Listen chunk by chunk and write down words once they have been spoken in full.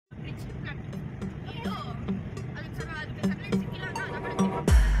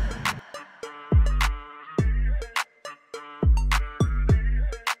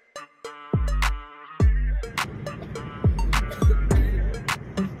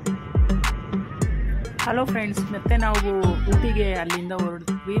Hello friends, ಮತ್ತೆ ನಾವು ಊಟಿಗೆ ಅಲ್ಲಿಂದ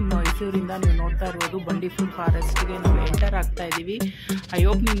ಹೊರಡ್ತೀವಿ. ಮೈಸೂರಿಂದ ನೀವು ನೋಡ್ತಾ ಇರ್ಬೋದು ಬಂಡೀಪುರ್ ಫಾರೆಸ್ಟ್ಗೆ ನಾವು ಎಂಟರ್ ಆಗ್ತಾ ಇದ್ದೀವಿ. ಐ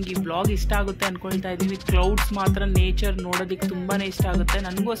ಹೋಪ್ ನಿಮ್ಗೆ ಈ ಬ್ಲಾಗ್ ಇಷ್ಟ ಆಗುತ್ತೆ ಅಂದ್ಕೊಳ್ತಾ ಇದ್ದೀವಿ. ಕ್ಲೌಡ್ಸ್ ಮಾತ್ರ ನೇಚರ್ ನೋಡೋದಕ್ಕೆ ತುಂಬಾ ಇಷ್ಟ ಆಗುತ್ತೆ.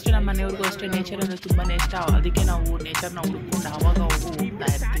 ನನಗೂ ಅಷ್ಟೇ, ನಮ್ಮ ಮನೆಯವ್ರಿಗೂ ಅಷ್ಟೇ ನೇಚರ್ ಅಂದರೆ ತುಂಬಾ ಇಷ್ಟ. ಅದಕ್ಕೆ ನಾವು ನೇಚರ್ನ ಹುಡ್ಕೊಂಡು ಆವಾಗ ಹೋಗ್ತಾ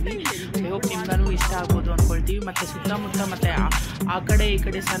ಇರ್ತೀವಿ. ಐ ಹೋಪ್ ನಿಮ್ಗೂ ಇಷ್ಟ ಆಗ್ಬೋದು ಅಂದ್ಕೊಳ್ತೀವಿ. ಮತ್ತು ಸುತ್ತಮುತ್ತ ಮತ್ತು ಆ ಕಡೆ ಈ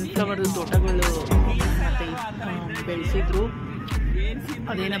ಕಡೆ ಸನ್ಫ್ಲವರ್ ತೋಟಗಳು ಮತ್ತು ಬೆಳೆಸಿದ್ರು.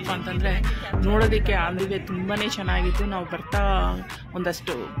 ಅದೇನಪ್ಪ ಅಂತಂದರೆ ನೋಡೋದಕ್ಕೆ ಆಂಧ್ರವೇ ತುಂಬಾ ಚೆನ್ನಾಗಿತ್ತು. ನಾವು ಬರ್ತಾ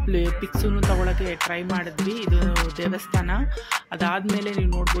ಒಂದಷ್ಟು ಪಿಕ್ಸನ್ನು ತಗೊಳ್ಳೋಕ್ಕೆ ಟ್ರೈ ಮಾಡಿದ್ವಿ. ಇದು ದೇವಸ್ಥಾನ. ಅದಾದಮೇಲೆ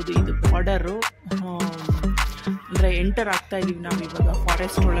ನೀವು ನೋಡ್ಬೋದು, ಇದು ಬಾರ್ಡರು. ಅಂದರೆ ಎಂಟರ್ ಆಗ್ತಾ ಇದ್ದೀವಿ ನಾವು ಇವಾಗ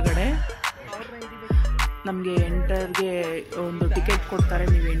ಫಾರೆಸ್ಟ್ ಒಳಗಡೆ. ನಮಗೆ ಎಂಟರ್ಗೆ ಒಂದು ಟಿಕೆಟ್ ಕೊಡ್ತಾರೆ,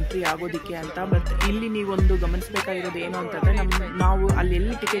 ನೀವು ಎಂಟ್ರಿ ಆಗೋದಕ್ಕೆ ಅಂತ. ಬಟ್ ಇಲ್ಲಿ ನೀವೊಂದು ಗಮನಿಸಬೇಕಾಗಿರೋದು ಏನು ಅಂತಂದರೆ, ನಾವು ಅಲ್ಲಿ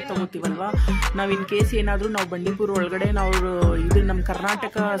ಎಲ್ಲಿ ಟಿಕೆಟ್ ತೊಗೋತೀವಲ್ವ, ನಾವು ಇನ್ ಕೇಸ್ ಏನಾದರೂ ನಾವು ಬಂಡೀಪುರ ಒಳಗಡೆ ನಾವು ಇದು ನಮ್ಮ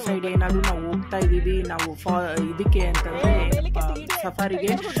ಕರ್ನಾಟಕ ಸೈಡ್ ಏನಾದರೂ ನಾವು ಹೋಗ್ತಾ ಇದ್ದೀವಿ ನಾವು ಇದಕ್ಕೆ ಅಂತಂದರೆ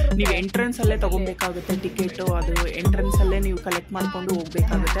ಸಫಾರಿಗೆ, ನೀವು ಎಂಟ್ರೆನ್ಸಲ್ಲೇ ತೊಗೊಬೇಕಾಗುತ್ತೆ ಟಿಕೆಟು. ಅದು ಎಂಟ್ರೆನ್ಸಲ್ಲೇ ನೀವು ಕಲೆಕ್ಟ್ ಮಾಡಿಕೊಂಡು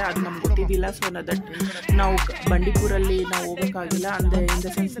ಹೋಗಬೇಕಾಗುತ್ತೆ. ಅದು ನಮ್ಗೆ ಗೊತ್ತಿದ್ದಿಲ್ಲ. ಸೊ ದಟ್ ನಾವು ಬಂಡೀಪುರಲ್ಲಿ ನಾವು ಹೋಗೋಕ್ಕಾಗಿಲ್ಲ. ಅಂದರೆ ಇನ್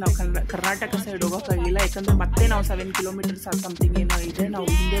ದ ಸೆನ್ಸ್ ನಾವು ಕರ್ನಾಟಕ ಸೈಡ್ ಹೋಗೋಕ್ಕಾಗಿಲ್ಲ. ಯಾಕಂದರೆ ಮತ್ತೆ ನಾವು 7 ಕಿಲೋಮೀಟರ್ಸ್ ಸಮಥಿಂಗ್ ಏನೋ ಇದೆ, ನಾವು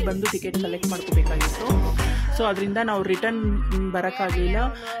ಹಿಂದೆ ಬಂದು ಟಿಕೆಟ್ ಕಲೆಕ್ಟ್ ಮಾಡ್ಕೋಬೇಕಾಗಿತ್ತು. ಸೊ ಅದರಿಂದ ನಾವು ರಿಟರ್ನ್ ಬರೋಕ್ಕಾಗಲಿಲ್ಲ.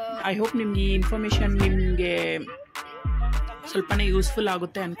 ಐ ಹೋಪ್ ನಿಮ್ಗೆ ಈ ಇನ್ಫಾರ್ಮೇಷನ್ ನಿಮಗೆ ಸ್ವಲ್ಪನೇ ಯೂಸ್ಫುಲ್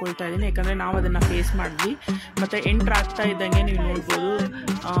ಆಗುತ್ತೆ ಅಂದ್ಕೊಳ್ತಾ ಇದ್ದೀನಿ. ಯಾಕಂದರೆ ನಾವು ಅದನ್ನು ಫೇಸ್ ಮಾಡಿದ್ವಿ. ಮತ್ತು ಎಂಟ್ರ್ ಆಗ್ತಾ ಇದ್ದಂಗೆ ನೀವು ನೋಡ್ಬೋದು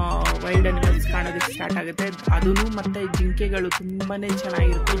ವೈಲ್ಡ್ ಅನಿಮಲ್ಸ್ ಕಾಣೋದಕ್ಕೆ ಸ್ಟಾರ್ಟ್ ಆಗುತ್ತೆ. ಅದೂ ಮತ್ತು ಜಿಂಕೆಗಳು ತುಂಬಾ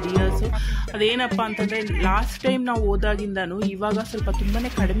ಚೆನ್ನಾಗಿರುತ್ತೆ, ಡಿಯರ್ಸು. ಅದೇನಪ್ಪ ಅಂತಂದರೆ ಲಾಸ್ಟ್ ಟೈಮ್ ನಾವು ಹೋದಾಗಿಂದನೂ ಇವಾಗ ಸ್ವಲ್ಪ ತುಂಬಾ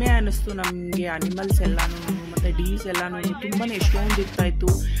ಕಡಿಮೆ ಅನ್ನಿಸ್ತು ನಮಗೆ. ಅನಿಮಲ್ಸ್ ಎಲ್ಲನೂ ಮತ್ತು ಡೀಸ್ ಎಲ್ಲನೂ ತುಂಬಾ ಎಷ್ಟೊಂದು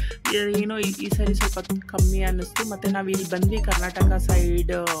ಇರ್ತಾಯಿತ್ತು. ಏನೋ ಈ ಸರಿ ಸ್ವಲ್ಪ ಕಮ್ಮಿ ಅನ್ನಿಸ್ತು. ಮತ್ತು ನಾವು ಇಲ್ಲಿ ಬಂದ್ವಿ ಕರ್ನಾಟಕ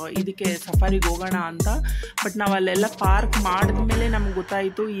ಸೈಡ್ ಇದಕ್ಕೆ ಸಫಾರಿಗೆ ಹೋಗೋಣ ಅಂತ. ಬಟ್ ನಾವು ಅಲ್ಲೆಲ್ಲ ಪಾರ್ಕ್ ಮಾಡಿದ್ಮೇಲೆ ನಮ್ಗೆ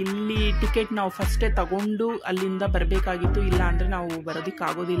ಗೊತ್ತಾಯಿತು, ಇಲ್ಲಿ ಟಿಕೆಟ್ ನಾವು ಫಸ್ಟೇ ತಗೊಂಡು ಅಲ್ಲಿಂದ ಬರಬೇಕಾಗಿತ್ತು, ಇಲ್ಲ ಅಂದರೆ ನಾವು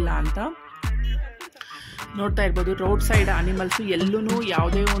ಬರೋದಕ್ಕಾಗೋದಿಲ್ಲ ಅಂತ. ನೋಡ್ತಾ ಇರ್ಬೋದು ರೋಡ್ ಸೈಡ್ ಅನಿಮಲ್ಸು. ಎಲ್ಲೂ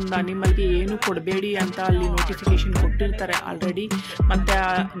ಯಾವುದೇ ಒಂದು ಅನಿಮಲ್ಗೆ ಏನು ಕೊಡಬೇಡಿ ಅಂತ ಅಲ್ಲಿ ನೋಟಿಫಿಕೇಶನ್ ಕೊಟ್ಟಿರ್ತಾರೆ ಆಲ್ರೆಡಿ. ಮತ್ತು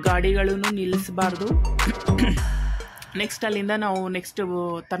ಗಾಡಿಗಳನ್ನು ನಿಲ್ಲಿಸಬಾರ್ದು. ನೆಕ್ಸ್ಟ್ ಅಲ್ಲಿಂದ ನಾವು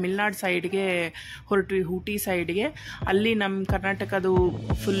ತಮಿಳ್ನಾಡು ಸೈಡ್ಗೆ ಹೊರಟ್ವಿ, ಊಟಿ ಸೈಡ್ಗೆ. ಅಲ್ಲಿ ನಮ್ಮ ಕರ್ನಾಟಕದು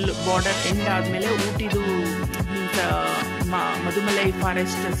ಫುಲ್ ಬಾರ್ಡರ್ ಎಂಡ್ ಆದಮೇಲೆ ಊಟಿದು ಮಧುಮಲೈ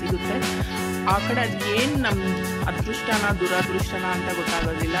ಫಾರೆಸ್ಟ್ ಸಿಗುತ್ತೆ. ಆ ಕಡೆ ಅದು ಏನು ನಮ್ಮ ಅದೃಷ್ಟನ ದುರದೃಷ್ಟನ ಅಂತ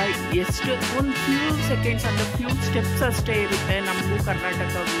ಗೊತ್ತಾಗೋದಿಲ್ಲ. ಎಷ್ಟು ಒಂದು ಫ್ಯೂ ಸೆಕೆಂಡ್ಸ್ ಅಂದರೆ ಫ್ಯೂ ಸ್ಟೆಪ್ಸ್ ಅಷ್ಟೇ ಇರುತ್ತೆ ನಮಗೂ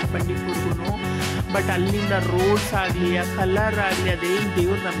ಕರ್ನಾಟಕಗೂ ಬಂಡೀಪುರ್ಗೂ. ಬಟ್ ಅಲ್ಲಿಂದ ರೋಡ್ಸ್ ಆಗಲಿ, ಆ ಕಲರ್ ಆಗಲಿ, ಅದೇನು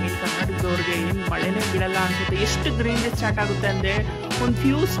ದೇವ್ರು ನಮಗೆ ಕರ್ನಾಟಕದವ್ರಿಗೆ ಏನು ಮಳೆನೇ ಬಿಡಲ್ಲ ಅನ್ಸುತ್ತೆ. ಎಷ್ಟು ಗ್ರೀನ್ರಿ ಸ್ಟಾರ್ಟ್ ಆಗುತ್ತೆ ಅಂದರೆ ಒಂದು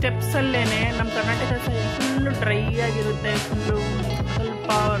ಫ್ಯೂ ಸ್ಟೆಪ್ಸಲ್ಲೇ ನಮ್ಮ ಕರ್ನಾಟಕ ಸೈಡ್ ಫುಲ್ಲು ಡ್ರೈ ಆಗಿರುತ್ತೆ. ಸ್ವಲ್ಪ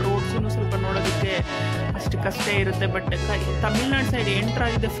ರೋಡ್ಸೂ ಸ್ವಲ್ಪ ನೋಡೋದಕ್ಕೆ ಅಷ್ಟು ಕಷ್ಟ ಇರುತ್ತೆ. ಬಟ್ ತಮಿಳ್ನಾಡು ಸೈಡ್ ಎಂಟ್ರ್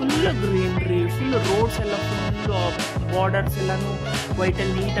ಆಗಿದೆ, ಫುಲ್ ಗ್ರೀನ್ರಿ, ಫುಲ್ ರೋಡ್ಸ್ ಎಲ್ಲ ಫುಲ್ಲು ಬಾರ್ಡರ್ಸ್ ಎಲ್ಲನೂ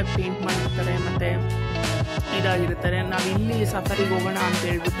ವೈಟಲ್ಲಿ ನೀಟಾಗಿ ಪೇಂಟ್ ಮಾಡಿರ್ತಾರೆ ಮತ್ತು ಇದಾಗಿರ್ತಾರೆ. ನಾವು ಇಲ್ಲಿ ಸಫಾರಿಗೆ ಹೋಗೋಣ ಅಂತ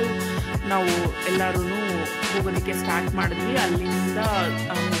ಹೇಳ್ಬಿಟ್ಟು ನಾವು ಎಲ್ಲರೂ ಹೋಗೋದಕ್ಕೆ ಸ್ಟಾರ್ಟ್ ಮಾಡಿದ್ವಿ. ಅಲ್ಲಿಂದ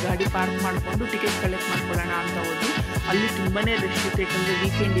ಗಾಡಿ ಪಾರ್ಕ್ ಮಾಡಿಕೊಂಡು ಟಿಕೆಟ್ ಕಲೆಕ್ಟ್ ಮಾಡ್ಕೊಳ್ಳೋಣ ಅಂತ ಹೋದ್ವಿ. ಅಲ್ಲಿ ತುಂಬಾ ರಶ್ ಇತ್ತು. ಯಾಕಂದರೆ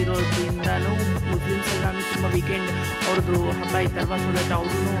ವೀಕೆಂಡ್ ಇರೋದ್ರಿಂದನೂ ಮುಸ್ಲಿಮ್ಸ್ ಎಲ್ಲನೂ ತುಂಬ ವೀಕೆಂಡ್ ಅವ್ರದ್ದು ಹಬ್ಬ ಇತ್ತಲ್ವ. ಸೊ ದಟ್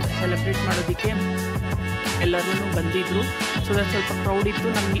ಅವ್ರೂ ಸೆಲೆಬ್ರೇಟ್ ಮಾಡೋದಕ್ಕೆ ಎಲ್ಲರೂ ಬಂದಿದ್ದರು. ಸೊ ದಟ್ ಸ್ವಲ್ಪ ಕ್ರೌಡ್ ಇತ್ತು.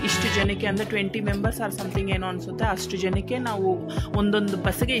 ನಮಗೆ ಇಷ್ಟು ಜನಕ್ಕೆ ಅಂದರೆ 20 ಮೆಂಬರ್ಸ್ ಆರ್ ಸಮಥಿಂಗ್ ಏನೋ ಅನಿಸುತ್ತೆ, ಅಷ್ಟು ಜನಕ್ಕೆ ನಾವು ಒಂದೊಂದು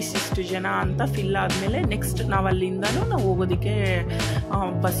ಬಸ್ಗೆ ಇಷ್ಟು ಜನ ಅಂತ ಫಿಲ್ ಆದಮೇಲೆ ನೆಕ್ಸ್ಟ್ ನಾವು ಅಲ್ಲಿಂದನೂ ನಾವು ಹೋಗೋದಕ್ಕೆ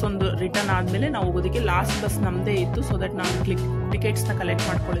ಬಸ್ ಒಂದು ರಿಟರ್ನ್ ಆದಮೇಲೆ ನಾವು ಹೋಗೋದಕ್ಕೆ ಲಾಸ್ಟ್ ಬಸ್ ನಮ್ಮದೇ ಇತ್ತು. ಸೊ ದಟ್ ನಾನು ಟಿಕೆಟ್ಸ್ನ ಕಲೆಕ್ಟ್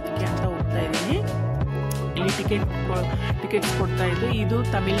ಮಾಡ್ಕೊಳ್ಳೋದಕ್ಕೆ ಅಂತ ಹೋಗ್ತಾ ಇದ್ದೀನಿ. ಇಲ್ಲಿ ಟಿಕೆಟ್ಸ್ ಕೊಡ್ತಾ ಇದ್ದು. ಇದು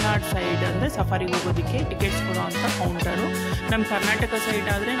ತಮಿಳ್ನಾಡು ಸೈಡ್ ಅಂದರೆ ಸಫಾರಿಗೆ ಹೋಗೋದಕ್ಕೆ ಟಿಕೆಟ್ಸ್ ಕೊಡೋ ಅಂಥ ಕೌಂಟರು. ನಮ್ಮ ಕರ್ನಾಟಕ ಸೈಡ್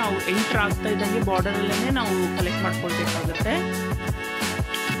ಆದರೆ ನಾವು ಎಂಟ್ರ್ ಆಗ್ತಾ ಇದ್ದಂಗೆ ಬಾರ್ಡರಲ್ಲೇ ನಾವು ಕಲೆಕ್ಟ್ ಮಾಡ್ಕೊಳ್ಬೇಕಾಗುತ್ತೆ.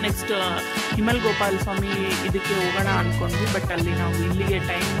 ನೆಕ್ಸ್ಟ್ ಹಿಮಲ್ ಗೋಪಾಲ ಸ್ವಾಮಿ ಇದಕ್ಕೆ ಹೋಗೋಣ ಅಂದ್ಕೊಂಡ್ವಿ. ಬಟ್ ಅಲ್ಲಿ ನಾವು ಇಲ್ಲಿಗೆ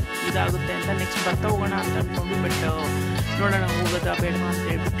ಟೈಮ್ ಇದಾಗುತ್ತೆ ಅಂತ ನೆಕ್ಸ್ಟ್ ಬರ್ತಾ ಹೋಗೋಣ ಅಂತ ಅಂದ್ಕೊಂಡ್ವಿ. ಬಟ್ ನೋಡೋಣ ಹೋಗೋದಾ ಬೇಡವಾ ಅಂತ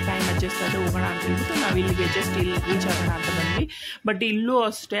ಹೇಳ್ಬಿಟ್ಟು ಟೈಮ್ ಅಡ್ಜಸ್ಟ್ ಆದರೆ ಹೋಗೋಣ ಅಂತ ಹೇಳ್ಬಿಟ್ಟು ನಾವು ಇಲ್ಲಿಗೆ ಜಸ್ಟ್ ಇಲ್ಲಿ ರೀಚ್ ಆಗೋಣ ಅಂತ ಬಂದ್ವಿ. ಬಟ್ ಇಲ್ಲೂ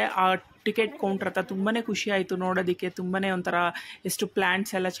ಅಷ್ಟೇ ಆ ಟಿಕೆಟ್ ಕೌಂಟ್ರ್ ಹತ್ರ ತುಂಬಾ ಖುಷಿ ಆಯಿತು ನೋಡೋದಕ್ಕೆ. ತುಂಬಾ ಒಂಥರ ಎಷ್ಟು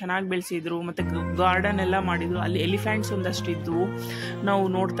ಪ್ಲ್ಯಾಂಟ್ಸ್ ಎಲ್ಲ ಚೆನ್ನಾಗಿ ಬೆಳೆಸಿದ್ರು ಮತ್ತು ಗಾರ್ಡನ್ ಎಲ್ಲ ಮಾಡಿದರು. ಅಲ್ಲಿ ಎಲಿಫೆಂಟ್ಸ್ ಒಂದಷ್ಟು ಇದ್ದವು, ನಾವು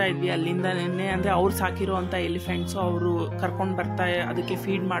ನೋಡ್ತಾ ಇದ್ವಿ ಅಲ್ಲಿಂದನೇ. ಅಂದರೆ ಅವ್ರು ಸಾಕಿರೋ ಅಂಥ ಎಲಿಫೆಂಟ್ಸು ಅವರು ಕರ್ಕೊಂಡು ಬರ್ತಾ ಅದಕ್ಕೆ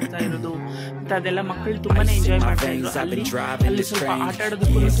ಫೀಡ್ ಮಾಡ್ತಾ ಇರೋದು ಮತ್ತು ಅದೆಲ್ಲ ಮಕ್ಕಳು ತುಂಬಾ ಎಂಜಾಯ್ ಮಾಡ್ತಾ ಇದ್ರು. ಅಲ್ಲಿ ಸ್ವಲ್ಪ ಆಟ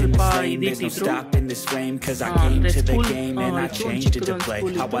ಆಡೋದಕ್ಕೂ ಸ್ವಲ್ಪ ಇದಿಟ್ಟಿದ್ರು.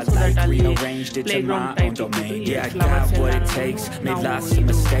 Play ground type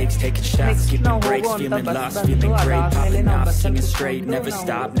shafts, skipping breaks, feeling lost, feeling great, popping off, singing straight, never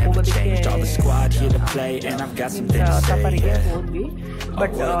stop, never changed. All the squad here to play, and I've got something to say.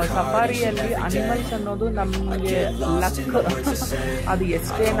 But ಸಫಾರಿಯಲ್ಲಿ animals ಅನ್ನೋದು ನಮಗೆ luck. ಅದು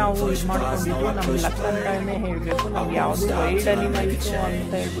ಎಷ್ಟೇ ನಾವು ಇದು ಮಾಡ್ಕೊಂಡಿದ್ದು ನಮ್ಮ luck ಅಂತಾನೆ ಹೇಳಬೇಕು. ನಮ್ಗೆ ಯಾವುದು ವೈಲ್ಡ್ ಅನಿಮಲ್ಸು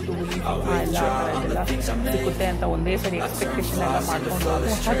ಅಂತ ಹೇಳ್ಬಿಟ್ಟು ಹುಲಿ ಎಲ್ಲ ಸಿಗುತ್ತೆ ಅಂತ ಒಂದೇ ಸರಿ ಎಕ್ಸ್ಪೆಕ್ಟೇಷನ್ ಎಲ್ಲ ಮಾಡ್ಕೊಂಡು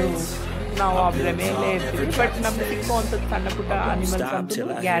ಅದು ನಾವು ಅದ್ರ ಮೇಲೆ ಇರ್ತೀವಿ. ಬಟ್ ನಮ್ಗೆ ಸಿಕ್ಕುವಂಥದ್ದು ಸಣ್ಣ ಪುಟ್ಟ ಅನಿಮಲ್ಸ್ ಅಂತೂ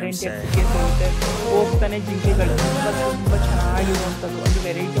ಗ್ಯಾರಂಟಿ ಸಿಗುತ್ತೆ. ಹೋಗ್ತಾನೆ ಜಿಂಕೆಗಳು ತುಂಬ ತುಂಬ ಚೆನ್ನಾಗಿರುವಂಥದ್ದು. ಒಂದು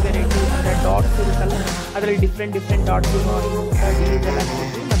ವೆರೈಟಿ ಅಂದರೆ ಡಾಟ್ಸ್ ಇರುತ್ತಲ್ಲ, ಅದರಲ್ಲಿ ಡಿಫ್ರೆಂಟ್ ಡಾಟ್ಸ್ ಇದೆಲ್ಲ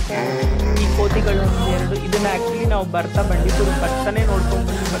ನೋಡಿದ್ವಿ. ಮತ್ತು ಈ ಕೋತಿಗಳು ಒಂದೆರಡು, ಇದನ್ನು ಆ್ಯಕ್ಚುಲಿ ನಾವು ಬಂಡೀಪುರ ಬರ್ತಾನೆ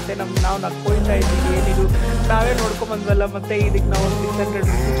ನೋಡ್ಕೊಂಡ್ಬಂದ್ವಿ. ಮತ್ತು ನಾವು ನಕ್ಕೊಳ್ತಾ ಇದ್ದೀವಿ, ಏನಿದು ನಾವೇ ನೋಡ್ಕೊಂಬಂದ್ವಲ್ಲ, ಮತ್ತು ಇದಕ್ಕೆ ನಾವು 600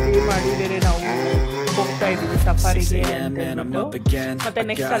 rupees ಪೇ ಮಾಡಿ ಬೇರೆ ನಾವು ಹೋಗ್ತಾ ಇದ್ದೀವಿ ಸಫಾರಿಗೆ ಅಂತ ಹೇಳ್ಬಿಟ್ಟು. ಮತ್ತೆ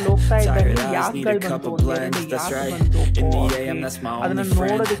ನೆಕ್ಸ್ಟ್ ಅಲ್ಲಿ ಹೋಗ್ತಾ ಇದ್ದಂಗೆ ಯಾಕ್ಗಳು ಬಂತು, ಒಂದೆರಡು ಯಾಕೆ ಬಂತು, ಅದನ್ನ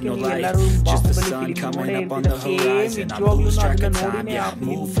ನೋಡೋದಕ್ಕೆ ಎಲ್ಲರೂ ಬಾಹುಬಲಿ ಫಿಲ್ಮ್ ನೋಡೇ ಇರ್ತೀರ. ಸೇಮ್ ನಿಜವಾಗ್ಲೂ ಅದನ್ನ ನೋಡಿನೇ ಆ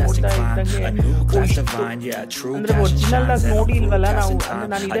ಫಿಲ್ಮ್ ನೋಡ್ತಾ ಇದ್ದಂಗೆ ಅಂದ್ರೆ ಒರಿಜಿನಲ್ ಆಗಿ ನೋಡಿ ಇಲ್ವಲ್ಲ ನಾವು. ಅಂದ್ರೆ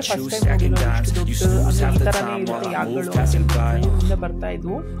ನಾನು ಇದೇ ಫಸ್ಟ್ ಟೈಮ್ ನೋಡಿಲ್ಲ ಇಷ್ಟು ದೊಡ್ಡ ಅಂದ್ರೆ ಈ ಥರನೇ ಇರುತ್ತೆ ಯಾಕ್ಗಳು ಮುಂದೆ ಬರ್ತಾ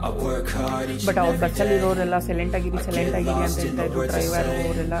ಇದ್ವು. ಬಟ್ ಅವ್ರ ಬಸ್ಸಲ್ಲಿ ಇರೋರೆಲ್ಲ ಸೈಲೆಂಟ್ ಆಗಿರಿ ಅಂತ ಹೇಳ್ತಾ ಇದ್ರು. ಡ್ರೈವರ್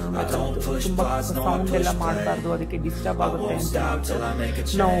ಅವರೆಲ್ಲ ತುಂಬಾ ಸೌಂಡ್ ಎಲ್ಲ ಮಾಡಬಾರ್ದು, ಅದಕ್ಕೆ ಡಿಸ್ಟರ್ಬ್ ಆಗುತ್ತೆ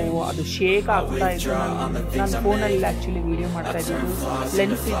ಅಂತ ನಾವು ಅದು ಶೇಕ್ ಆಗ್ತಾ ಇತ್ತು. ನಾನು ಫೋನಲ್ಲಿ ಆ್ಯಕ್ಚುಲಿ ವಿಡಿಯೋ ಮಾಡ್ತಾ ಇದ್ದಿದ್ದು,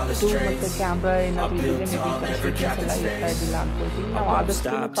 ಲೆನ್ಸ್ ಇತ್ತು ಮತ್ತು ಕ್ಯಾಮ್ರಾ ಏನಾದರೂ ಇದ್ದರೆ ಮೇ ಬಿ ಫಿಟ್ನೆಸ್ ಎಲ್ಲ ಇರ್ತಾ ಇದ್ದಿಲ್ಲ ಅಂದ್ಕೊಳ್ತೀನಿ. ನಾವು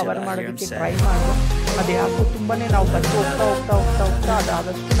ಆದಷ್ಟು ಕವರ್ ಮಾಡೋದಕ್ಕೆ ಟ್ರೈ ಮಾಡಿದೆ. ಅದು ಯಾಕೋ ತುಂಬಾ ನಾವು ಬಸ್ ಹೋಗ್ತಾ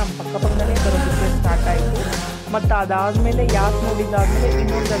ಅದಾದಷ್ಟು ನಮ್ಮ ಪಕ್ಕನೇ ಬರೋದಕ್ಕೆ ಸ್ಟಾರ್ಟ್ ಆಯಿತು. ಮತ್ತು ಅದಾದಮೇಲೆ ಯಾಕೆ ನೋಡಿದ್ದಾದಮೇಲೆ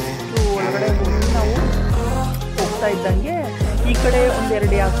ಇನ್ನೊಂದಷ್ಟು ಒಳಗಡೆ ಹೋಗಿ ನಾವು ಹೋಗ್ತಾ ಇದ್ದಂಗೆ ಈ ಕಡೆ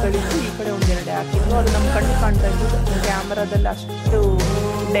ಒಂದೆರಡು ಯಾಕ್ಗಳಿತ್ತು, ಈ ಕಡೆ ಒಂದೆರಡು ಯಾಕಿತ್ತು. ಅದು ನಮ್ಮ ಕಣ್ಣು ಕಾಣ್ತಾ ಇದ್ದು. ಕ್ಯಾಮ್ರಾದಲ್ಲಿ ಅಷ್ಟು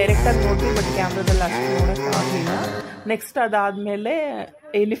ಡೈರೆಕ್ಟಾಗಿ ನೋಡ್ತೀವಿ, ಬಟ್ ಕ್ಯಾಮ್ರಾದಲ್ಲಿ ಅಷ್ಟು ನೋಡೋಕ್ಕಾಗಲಿಲ್ಲ. ನೆಕ್ಸ್ಟ್ ಅದಾದಮೇಲೆ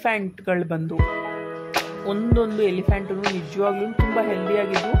ಎಲಿಫೆಂಟ್ಗಳು ಬಂದು, ಒಂದೊಂದು ಎಲಿಫೆಂಟು ನಿಜವಾಗ್ಲೂ ತುಂಬ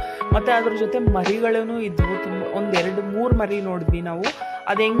ಹೆಲ್ದಿಯಾಗಿದ್ವು. ಮತ್ತು ಅದ್ರ ಜೊತೆ ಮರಿಗಳೂ ಇದ್ವು. ತುಂಬ 1-2-3 ಮರಿ ನೋಡಿದ್ವಿ ನಾವು.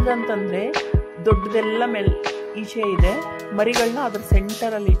 ಅದು ಹೆಂಗಂತಂದರೆ ದೊಡ್ಡದೆಲ್ಲ ಈಚೆ ಇದೆ, ಮರಿಗಳನ್ನ ಅದ್ರ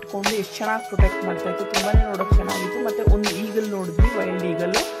ಸೆಂಟರಲ್ಲಿ ಇಟ್ಕೊಂಡು ಎಷ್ಟು ಚೆನ್ನಾಗಿ ಪ್ರೊಟೆಕ್ಟ್ ಮಾಡ್ತಾಯಿತ್ತು. ತುಂಬಾ ನೋಡೋಕ್ಕೆ ಚೆನ್ನಾಗಿತ್ತು. ಮತ್ತು ಒಂದು ಈಗಲ್ ನೋಡಿದ್ವಿ, ವೈಲ್ಡ್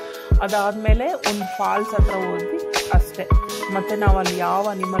ಈಗಲ್ಲು. ಅದಾದಮೇಲೆ ಒಂದು ಫಾಲ್ಸ್ ಹತ್ರ ಹೋದ್ವಿ ಅಷ್ಟೇ. ಮತ್ತು ನಾವು ಅಲ್ಲಿ ಯಾವ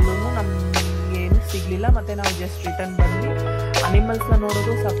ಅನಿಮಲ್ಲೂ ನಮಗೇನು ಸಿಗಲಿಲ್ಲ. ಮತ್ತು ನಾವು ಜಸ್ಟ್ ರಿಟರ್ನ್ ಬಂದ್ವಿ. ಅನಿಮಲ್ಸ್ನ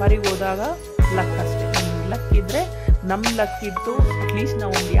ನೋಡೋದು ಸಫಾರಿಗೆ ಹೋದಾಗ ಲಕ್ ಅಷ್ಟೇ. ಲಕ್ ಇದ್ದರೆ ನಮ್ಮ ಲಕ್ ಇತ್ತು. ಅಟ್ಲೀಸ್ಟ್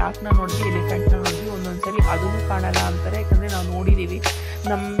ನಾವು ಒಂದು ಯಾಕನ್ನ ನೋಡಿದ್ವಿ, ಎಲಿಫೆಂಟ್ನ ನೋಡಿದ್ವಿ. ಒಂದೊಂದು ಸರಿ ಅದನ್ನು ಕಾಣಲ್ಲ ಅಂತಾರೆ, ಯಾಕಂದರೆ ನಾವು ನೋಡಿದ್ದೀವಿ.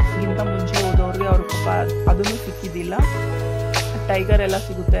 ನಮಗಿಂತ ಮುಂಚೆ ಹೋದವ್ರಿಗೆ ಅವ್ರ ಪಾಪ ಅದನ್ನು ಸಿಕ್ಕಿದ್ದಿಲ್ಲ. ಟೈಗರ್ ಎಲ್ಲ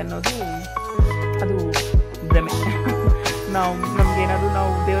ಸಿಗುತ್ತೆ ಅನ್ನೋದು ಅದು ಭ್ರಮೆ. ನಮಗೇನಾದರೂ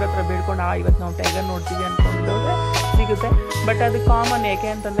ನಾವು ದೇವ್ರ ಹತ್ರ ಬೇಡ್ಕೊಂಡು ಇವತ್ತು ನಾವು ಟೈಗರ್ ನೋಡ್ತೀವಿ ಅಂದ್ಕೊಂಡೋದ್ರೆ ಸಿಗುತ್ತೆ. ಬಟ್ ಅದು ಕಾಮನ್. ಯಾಕೆ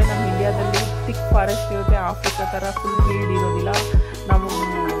ಅಂತಂದರೆ ನಮ್ಮ ಇಂಡಿಯಾದಲ್ಲಿ ಥಿಕ್ ಫಾರೆಸ್ಟ್ ಇರುತ್ತೆ, ಆಫ್ರಿಕಾ ಥರ ಫುಲ್ ಫೀಲ್ಡ್ ಇರೋದಿಲ್ಲ. ನಾವು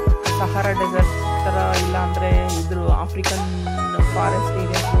ಸಹಾರಾ ಡೆಸರ್ಟ್ ಥರ ಇಲ್ಲ ಅಂದರೆ ಇದ್ರ ಆಫ್ರಿಕನ್ ಫಾರೆಸ್ಟ್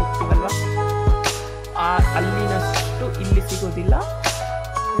ಏರಿಯಾಗೆ ಹೋಗ್ತೀವಲ್ವ, ಅಲ್ಲಿನಷ್ಟು ಇಲ್ಲಿ ಸಿಗೋದಿಲ್ಲ.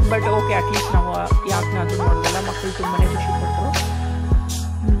 ಬಟ್ ಓಕೆ, ಅಟ್ಲೀಸ್ಟ್ ನಾವು ಯಾಕನಾದರೂ ನೋಡೋದಲ್ಲ. ಮಕ್ಕಳು ತುಂಬಾ ಖುಷಿ ಪಟ್ಟರು.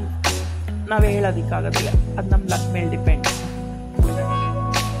 ನಾವೇ ಹೇಳೋದಕ್ಕಾಗೋದಿಲ್ಲ, ಅದು ನಮ್ಮ ಲಕ್ ಮೇಲೆ ಡಿಪೆಂಡ್.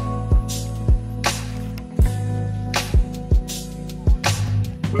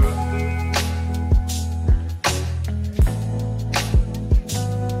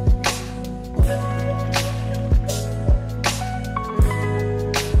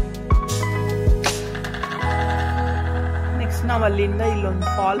 ನಾವು ಅಲ್ಲಿಂದ ಇಲ್ಲೊಂದು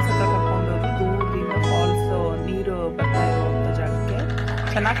ಫಾಲ್ಸ್ ಹತ್ರ ಕರ್ಕೊಂಡೋದು. ದೂರದಿಂದ ಫಾಲ್ಸ್ ನೀರು ಬರ್ತಾ ಇರುವಂಥ ಜಾಗಕ್ಕೆ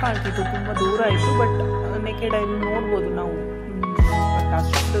ಚೆನ್ನಾಗಿ ಕಾಣ್ತಿತ್ತು. ತುಂಬ ದೂರ ಆಯಿತು, ಬಟ್ ನೆಕೆಡ್ ಆಗಿ ನೋಡ್ಬೋದು ನಾವು. ಬಟ್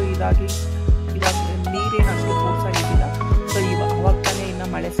ಅಷ್ಟು ಇದಾಗಿ ನೀರೇನು ಅಷ್ಟು ಫೋರ್ಸ್ ಆಗಿದ್ದಿಲ್ಲ. ಸೊ ಅವಾಗ ತಾನೇ ಇನ್ನು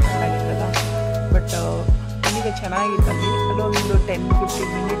ಮಳೆ ಸ್ಟಾರ್ಟ್ ಆಗಿದ್ದಲ್ಲ. ಬಟ್ ಈಗ ಚೆನ್ನಾಗಿತ್ತಲ್ಲಿ. ಅಲ್ಲೊಂದು 10-15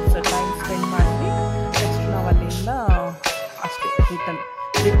 minutes ಟೈಮ್ ಸ್ಪೆಂಡ್ ಮಾಡಿದ್ವಿ. ನೆಕ್ಸ್ಟ್ ನಾವು ಅಲ್ಲಿಂದ ಅಷ್ಟೇ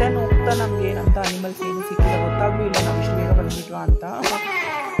ರಿಟರ್ನ್ ಹೋಗ್ತಾ ನಮ್ಗೆ ಏನಂತ ಅನಿಮಲ್ಸ್ ಏನು ಸಿಕ್ಕಿಲ್ಲ, ಗೊತ್ತಾಗ್ಲೂ ಇಲ್ಲ ನಾವು ಇಷ್ಟು ಬೇಗ ಬಂದ್ಬಿಟ್ವಾ ಅಂತ.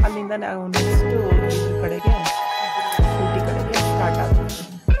 ಅಲ್ಲಿಂದ ನಾವು ನೆಕ್ಸ್ಟು ಇದ್ರ ಕಡೆಗೆ ಊಟಿ ಕಡೆಗೆ ಸ್ಟಾರ್ಟ್ ಆಗ್ಬಿಟ್ಟು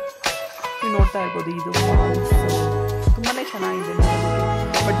ನೀವು ನೋಡ್ತಾ ಇರ್ಬೋದು. ಇದು ಫಾಲ್ಸ್ ತುಂಬಾ ಚೆನ್ನಾಗಿದೆ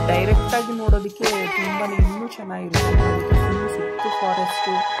ನೋಡೋದಕ್ಕೆ. ಬಟ್ ಡೈರೆಕ್ಟಾಗಿ ನೋಡೋದಕ್ಕೆ ತುಂಬಾ ಇನ್ನೂ ಚೆನ್ನಾಗಿರುತ್ತೆ ನೋಡೋದಕ್ಕೆ. ಫುಲ್ ಸುತ್ತು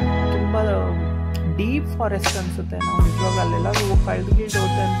ಫಾರೆಸ್ಟು, ತುಂಬ ಡೀಪ್ ಫಾರೆಸ್ಟ್ ಅನಿಸುತ್ತೆ. ನಾವು ನಿಜವಾಗ ಅಲ್ಲೆಲ್ಲ ಹೋಗಿ ಕಳೆದು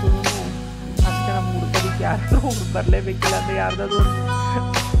ಹೋಗುತ್ತೆ ಅಂತೂ ಅಷ್ಟೇ. ನಮ್ಗೆ ಹುಡ್ಕೋದಕ್ಕೆ ಯಾರು ಬರಲೇಬೇಕಿಲ್ಲ. ಅಂದರೆ ಯಾರ್ದಾದ್ರು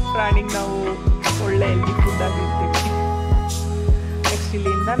ಪ್ರಾಣಿಗೆ ನಾವು ಒಳ್ಳೆ ಹೆಲ್ದಿ ಫುಡ್ ಆಗಿರ್ತೀವಿ. ನೆಕ್ಸ್ಟ್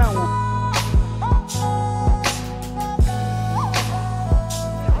ಇಲ್ಲಿಂದ ನಾವು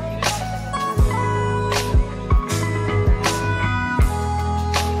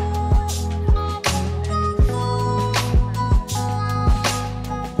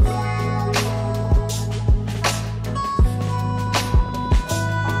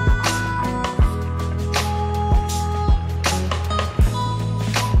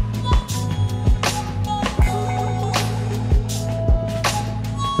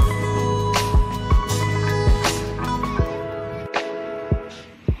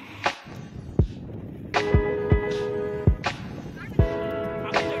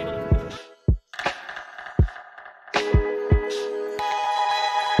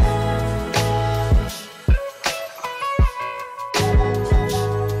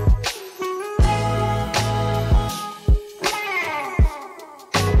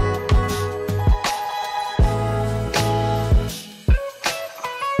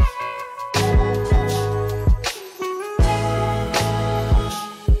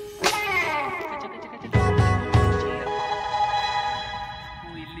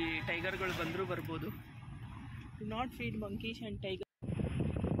ಬರ್ಬೋದು. Do not feed monkeys and tiger.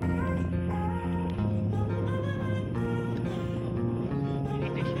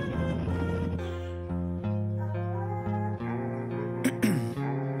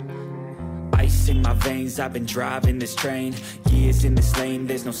 In my veins, I've been driving this train. Years in this lane,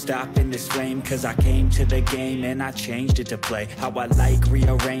 there's no stopping this flame. Cause I came to the game and I changed it to play how I like,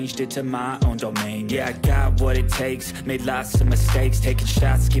 rearranged it to my own domain. Yeah, I got what it takes, made lots of mistakes, taking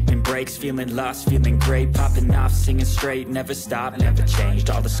shots, skipping breaks, feeling lost, feeling great, popping off, singing straight, never stopped, never changed.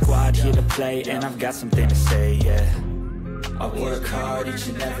 All the squad here to play and I've got something to say, yeah. I work hard each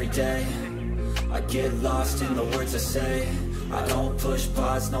and every day, I get lost in the words I say. I don't push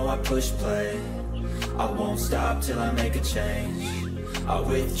pause, no I push play. I won't stop till I make a change. I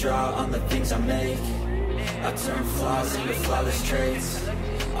withdraw on the things I make. I turn flaws into flawless traits.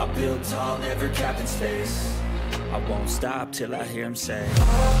 I build tall, never capped in space. I won't stop till I hear him say,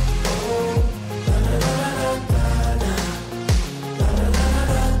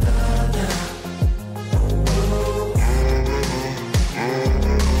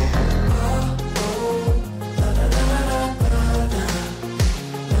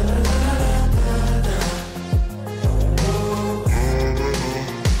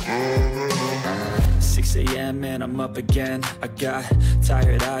 and I'm up again. I got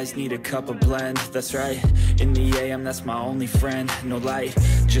tired eyes, need a cup of blend. That's right, in the AM, that's my only friend. No light,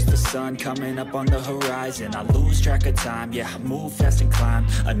 just the sun coming up on the horizon. I lose track of time, yeah, I move fast and climb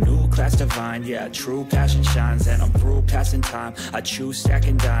a new class divine, yeah, true passion shines. And I'm through passing time, I choose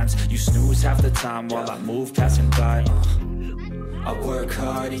stacking dimes. You snooze half the time while I move passing by. I work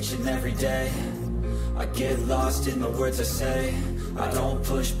hard each and every day, I get lost in the words I say. I don't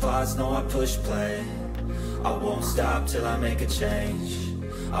push pause, no I push play. I won't stop till I make a change.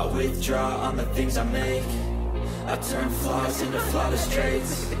 I withdraw on the things I make. I turn flaws into flawless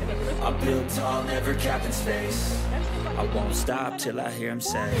traits. I build tall, never capped in space. I won't stop till I hear him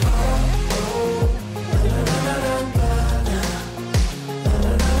say,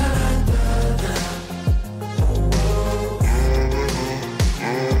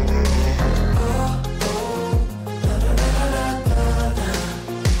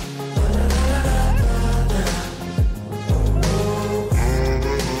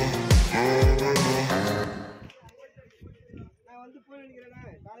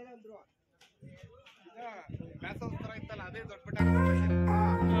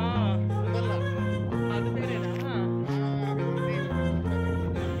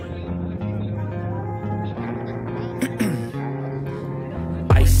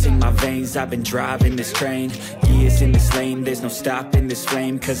 in my veins, I've been driving this train. Years in this lane, there's no stopping this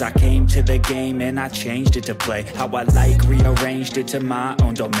flame. Cause I came to the game and I changed it to play how I like, rearranged it to my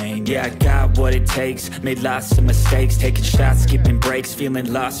own domain. Yeah, I got what it takes, made lots of mistakes, taking shots, skipping breaks, feeling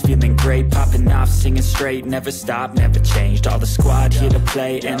lost, feeling great, popping off, singing straight, never stopped, never changed. All the squad here to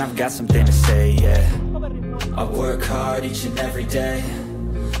play and I've got something to say, yeah. I work hard each and every day,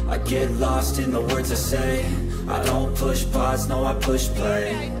 I get lost in the words I say. I don't push pause, no I push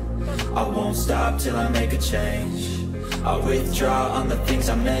play. I won't stop till I make a change. I withdraw on the things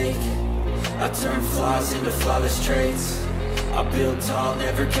I make. I turn flaws into flawless traits. I build tall,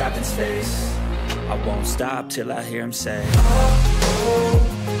 never capped in space. I won't stop till I hear him say,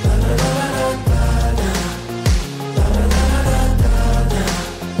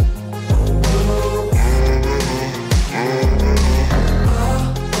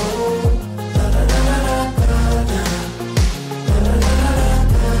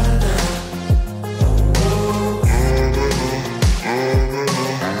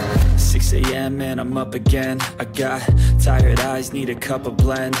 and I'm up again. I got tired eyes, need a cup of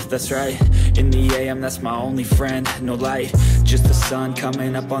blend. That's right, in the AM, that's my only friend. No light, just the sun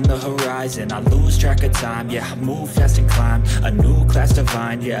coming up on the horizon. I lose track of time, yeah, I move fast and climb a new class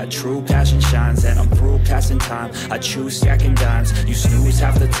divine, yeah, true passion shines. And I'm through passing time, I choose stacking dimes. You snooze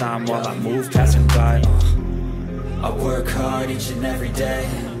half the time while I move passing by. I work hard each and every day,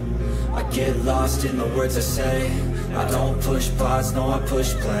 I get lost in the words I say. I don't push pause, no I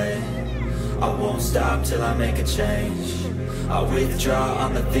push play. I won't stop till I make a change. I withdraw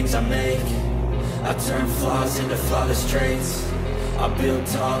on the things I make. I turn flaws into flawless traits. I build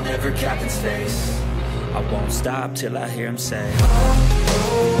tall, never capped in space. I won't stop till I hear him say,